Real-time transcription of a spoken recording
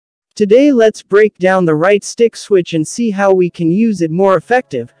Today let's break down the right stick switch and see how we can use it more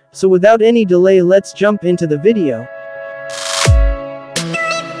effective. So without any delay, let's jump into the video.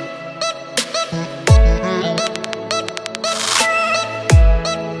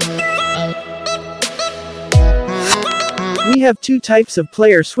 We have two types of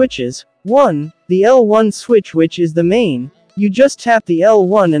player switches. One, the L1 switch, which is the main. You just tap the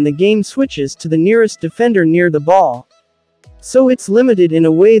L1 and the game switches to the nearest defender near the ball. So it's limited in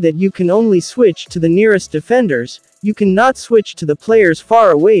a way that you can only switch to the nearest defenders, you cannot switch to the players far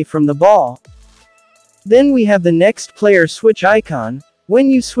away from the ball. Then we have the next player switch icon.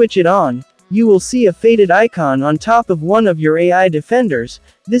 When you switch it on, you will see a faded icon on top of one of your AI defenders.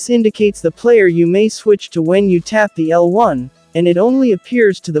 This indicates the player you may switch to when you tap the L1, and it only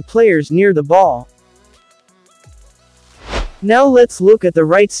appears to the players near the ball. Now let's look at the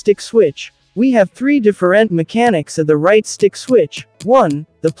right stick switch. We have three different mechanics of the right stick switch. 1.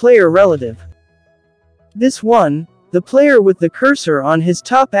 The player relative. This one, the player with the cursor on his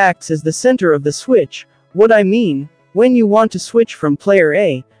top acts as the center of the switch. What I mean, when you want to switch from player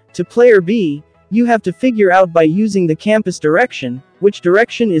A to player B, you have to figure out by using the compass direction, which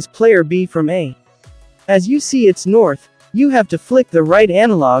direction is player B from A. As you see it's north, you have to flick the right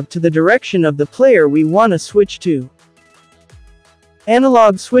analog to the direction of the player we want to switch to.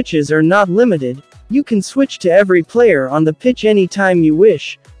 Analog switches are not limited, you can switch to every player on the pitch anytime you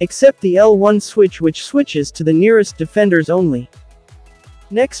wish, except the L1 switch, which switches to the nearest defenders only.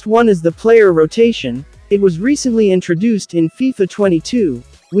 Next one is the player rotation. It was recently introduced in FIFA 22.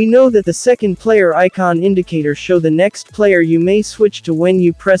 We know that the second player icon indicator shows the next player you may switch to when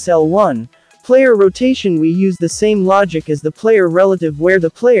you press L1. Player rotation, we use the same logic as the player relative, where the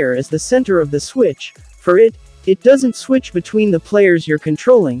player is the center of the switch. For it doesn't switch between the players you're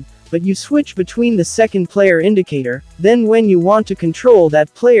controlling, but you switch between the second player indicator. Then when you want to control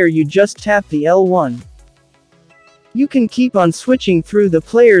that player, you just tap the L1. You can keep on switching through the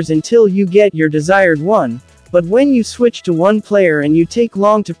players until you get your desired one. But when you switch to one player and you take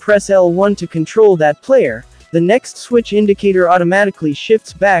long to press L1 to control that player, the next switch indicator automatically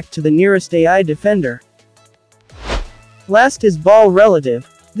shifts back to the nearest AI defender. Last is ball relative.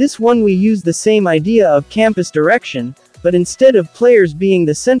 This one we use the same idea of compass direction, but instead of players being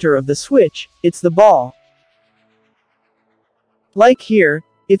the center of the switch, it's the ball. Like here,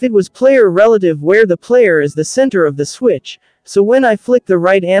 if it was player relative where the player is the center of the switch, so when I flick the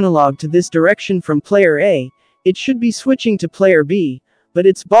right analog to this direction from player A, it should be switching to player B, but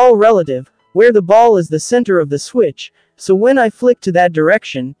it's ball relative, where the ball is the center of the switch, so when I flick to that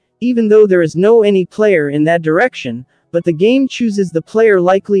direction, even though there is no any player in that direction, but the game chooses the player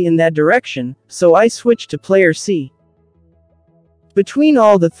likely in that direction, so I switch to player C. Between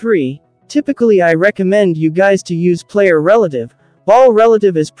all the three, typically I recommend you guys to use player relative. Ball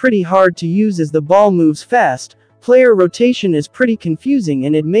relative is pretty hard to use as the ball moves fast. Player rotation is pretty confusing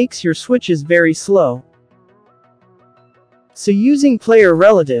and it makes your switches very slow. So using player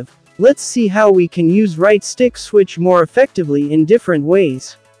relative, let's see how we can use right stick switch more effectively in different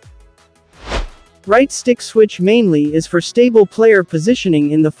ways. Right stick switch mainly is for stable player positioning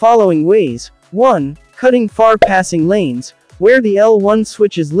in the following ways. 1. Cutting far passing lanes, where the L1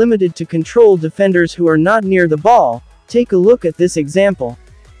 switch is limited to control defenders who are not near the ball. Take a look at this example.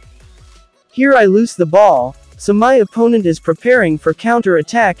 Here I loose the ball, so my opponent is preparing for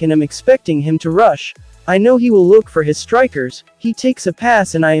counter-attack and I'm expecting him to rush. I know he will look for his strikers, he takes a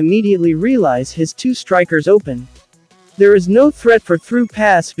pass and I immediately realize his two strikers open. There is no threat for through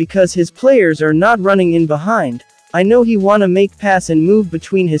pass because his players are not running in behind. I know he wanna make pass and move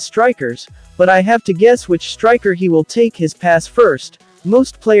between his strikers, but I have to guess which striker he will take his pass first.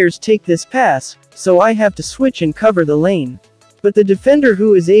 Most players take this pass, so I have to switch and cover the lane. But the defender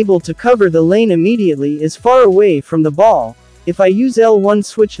who is able to cover the lane immediately is far away from the ball. If I use L1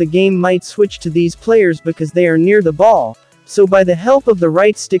 switch, the game might switch to these players because they are near the ball. So by the help of the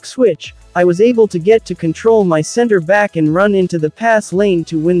right stick switch, I was able to get to control my center back and run into the pass lane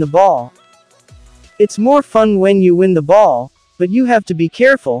to win the ball. It's more fun when you win the ball, but you have to be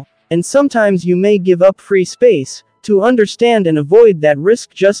careful, and sometimes you may give up free space. To understand and avoid that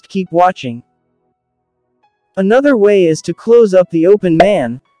risk, just keep watching. Another way is to close up the open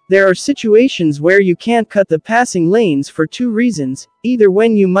man. There are situations where you can't cut the passing lanes for two reasons, either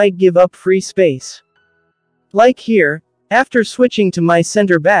when you might give up free space. Like here, after switching to my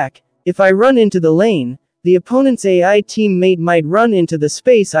center back, if I run into the lane, the opponent's AI teammate might run into the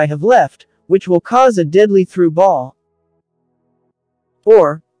space I have left, which will cause a deadly through ball.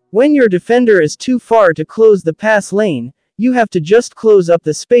 Or, when your defender is too far to close the pass lane, you have to just close up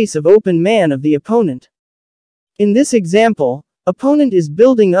the space of open man of the opponent. In this example, Opponent is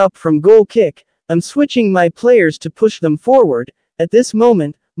building up from goal kick, I'm switching my players to push them forward. At this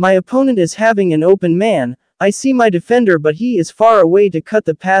moment, my opponent is having an open man, I see my defender but he is far away to cut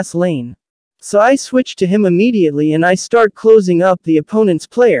the pass lane. So I switch to him immediately and I start closing up the opponent's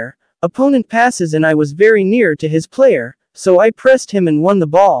player. Opponent passes and I was very near to his player, so I pressed him and won the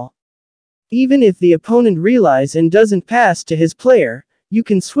ball. Even if the opponent realizes and doesn't pass to his player, you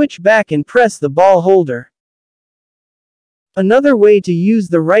can switch back and press the ball holder. Another way to use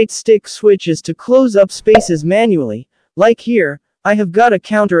the right stick switch is to close up spaces manually. Like here, I have got a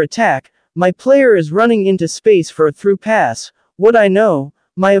counter attack, my player is running into space for a through pass. What I know,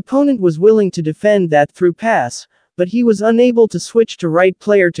 my opponent was willing to defend that through pass, but he was unable to switch to right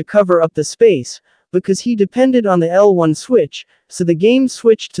player to cover up the space, because he depended on the L1 switch, so the game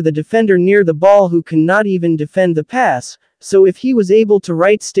switched to the defender near the ball who cannot even defend the pass, so if he was able to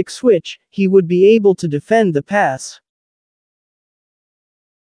right stick switch, he would be able to defend the pass.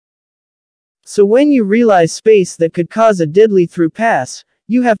 So when you realize space that could cause a deadly through pass,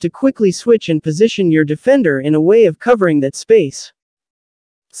 you have to quickly switch and position your defender in a way of covering that space.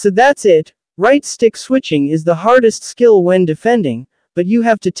 So that's it. Right stick switching is the hardest skill when defending, but you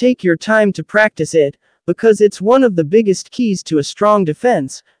have to take your time to practice it, because it's one of the biggest keys to a strong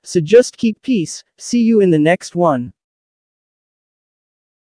defense, so just keep peace. See you in the next one.